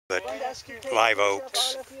but live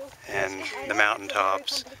oaks and the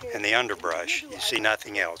mountaintops and the underbrush. You see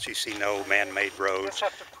nothing else. You see no man-made roads.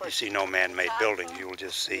 You see no man-made buildings. You will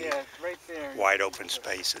just see wide open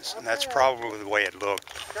spaces. And that's probably the way it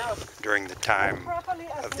looked during the time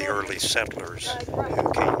of the early settlers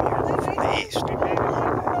who came here from the east,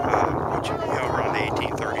 which, around the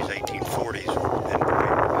 1830s, 1840s, and the way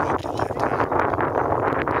it looked at that time.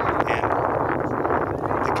 And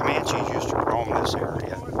the Comanches used to roam this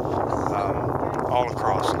area, all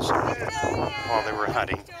across this area, while they were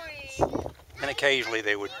hunting. And occasionally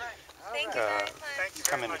they would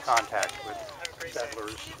come into contact with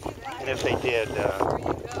settlers, and if they did,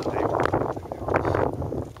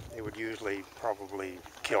 they would usually probably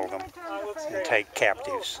kill them and take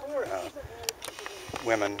captives,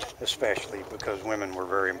 women especially, because women were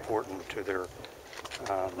very important to their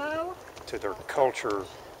culture,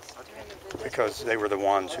 because they were the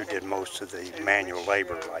ones who did most of the manual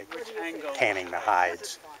labor, like tanning the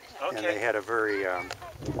hides. And they had a very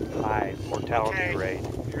high mortality rate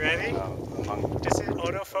among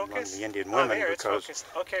the Indian women, because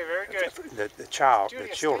the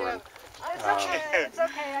children,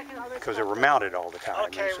 because they were mounted all the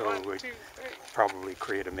time, and so it would probably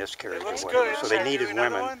create a miscarriage or whatever. So they needed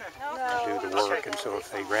women to do the work, and so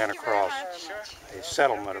if they ran across a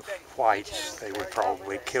settlement of whites, they would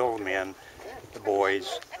probably kill the men, the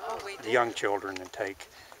boys, the young children, and take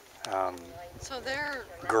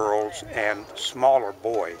girls and smaller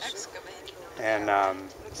boys and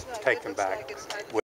take them back